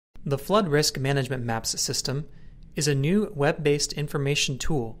The Flood Risk Management Maps system is a new web-based information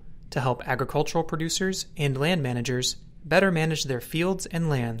tool to help agricultural producers and land managers better manage their fields and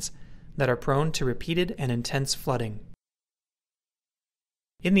lands that are prone to repeated and intense flooding.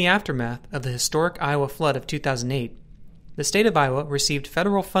 In the aftermath of the historic Iowa flood of 2008, the state of Iowa received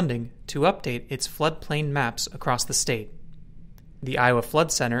federal funding to update its floodplain maps across the state. The Iowa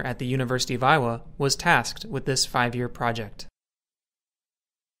Flood Center at the University of Iowa was tasked with this 5-year project.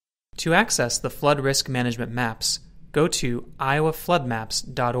 To access the flood risk management maps, go to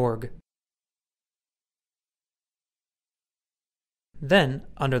iowafloodmaps.org. Then,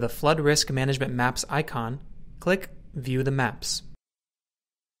 under the Flood Risk Management Maps icon, click View the Maps.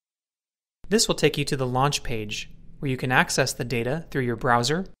 This will take you to the launch page, where you can access the data through your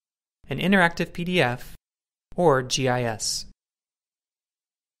browser, an interactive PDF, or GIS.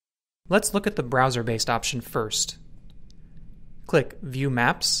 Let's look at the browser-based option first. Click View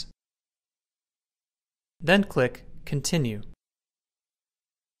Maps, then click Continue.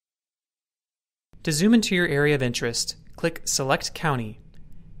 To zoom into your area of interest, click Select County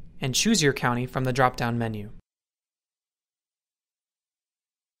and choose your county from the drop-down menu.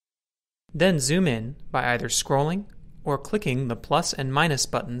 Then zoom in by either scrolling or clicking the plus and minus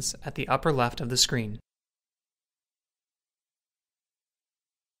buttons at the upper left of the screen.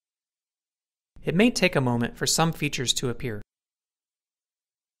 It may take a moment for some features to appear.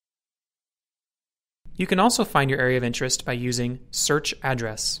 You can also find your area of interest by using Search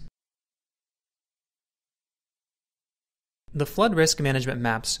Address. The flood risk management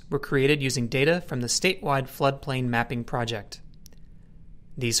maps were created using data from the statewide floodplain mapping project.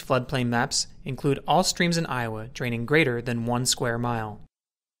 These floodplain maps include all streams in Iowa draining greater than 1 square mile.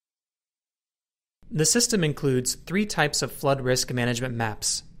 The system includes 3 types of flood risk management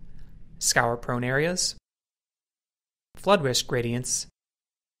maps: scour-prone areas, flood risk gradients,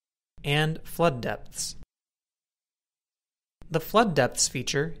 and flood depths. The flood depths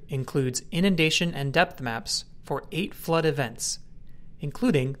feature includes inundation and depth maps for 8 flood events,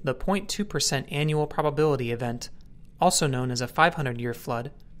 including the 0.2% annual probability event, also known as a 500-year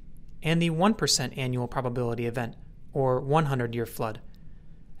flood, and the 1% annual probability event, or 100-year flood,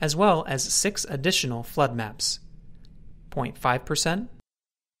 as well as 6 additional flood maps: 0.5%,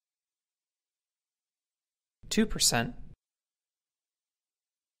 2%,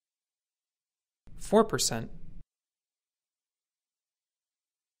 4%,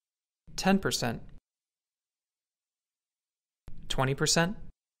 10%, 20%,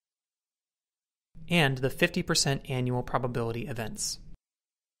 and the 50% annual probability events.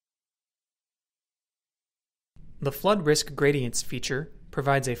 The Flood Risk Gradients feature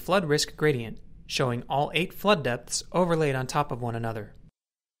provides a flood risk gradient showing all 8 flood depths overlaid on top of one another.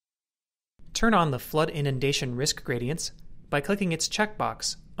 Turn on the Flood Inundation Risk Gradients by clicking its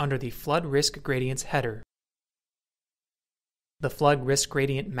checkbox under the Flood Risk Gradients header. The Flood Risk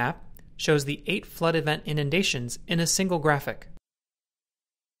Gradient map shows the 8 flood event inundations in a single graphic.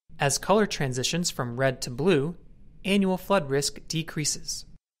 As color transitions from red to blue, annual flood risk decreases.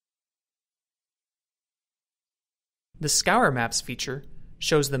 The Scour Maps feature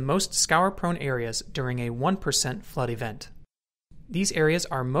shows the most scour-prone areas during a 1% flood event. These areas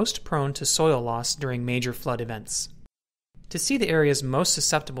are most prone to soil loss during major flood events. To see the areas most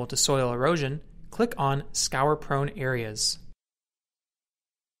susceptible to soil erosion, click on Scour-Prone Areas.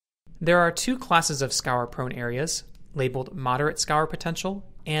 There are 2 classes of scour-prone areas, labeled Moderate Scour Potential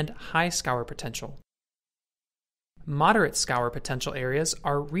and High Scour Potential. Moderate scour potential areas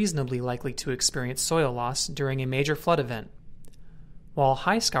are reasonably likely to experience soil loss during a major flood event, while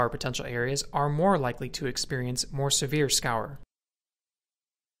high scour potential areas are more likely to experience more severe scour.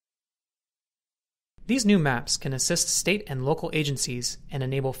 These new maps can assist state and local agencies and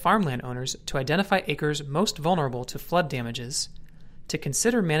enable farmland owners to identify acres most vulnerable to flood damages, to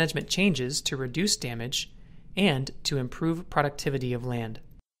consider management changes to reduce damage, and to improve productivity of land.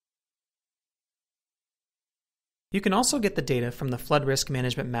 You can also get the data from the flood risk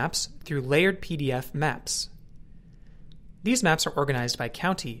management maps through layered PDF maps. These maps are organized by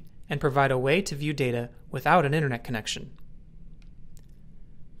county and provide a way to view data without an internet connection.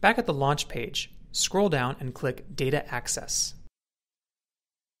 Back at the launch page, scroll down and click Data Access.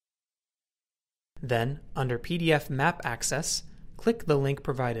 Then, under PDF Map Access, click the link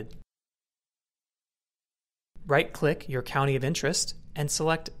provided. Right-click your county of interest and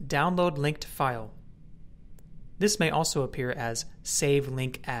select Download Linked File. This may also appear as Save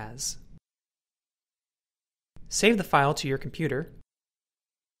Link As. Save the file to your computer.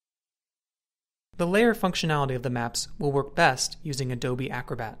 The layer functionality of the maps will work best using Adobe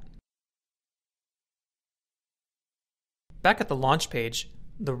Acrobat. Back at the launch page,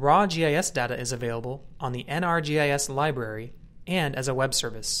 The raw GIS data is available on the NRGIS library and as a web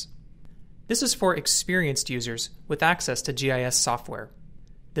service. This is for experienced users with access to GIS software.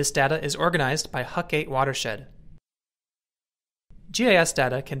 This data is organized by Huc 8 watershed. GIS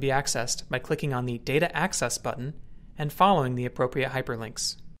data can be accessed by clicking on the Data Access button and following the appropriate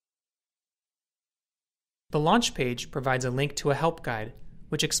hyperlinks. The launch page provides a link to a help guide,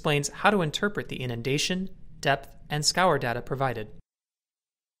 which explains how to interpret the inundation, depth, and scour data provided.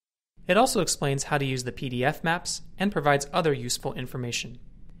 It also explains how to use the PDF maps and provides other useful information.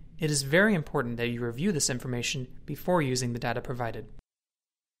 It is very important that you review this information before using the data provided.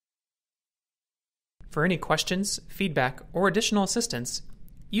 For any questions, feedback, or additional assistance,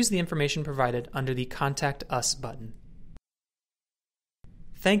 use the information provided under the Contact Us button.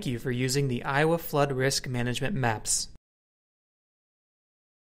 Thank you for using the Iowa Flood Risk Management Maps.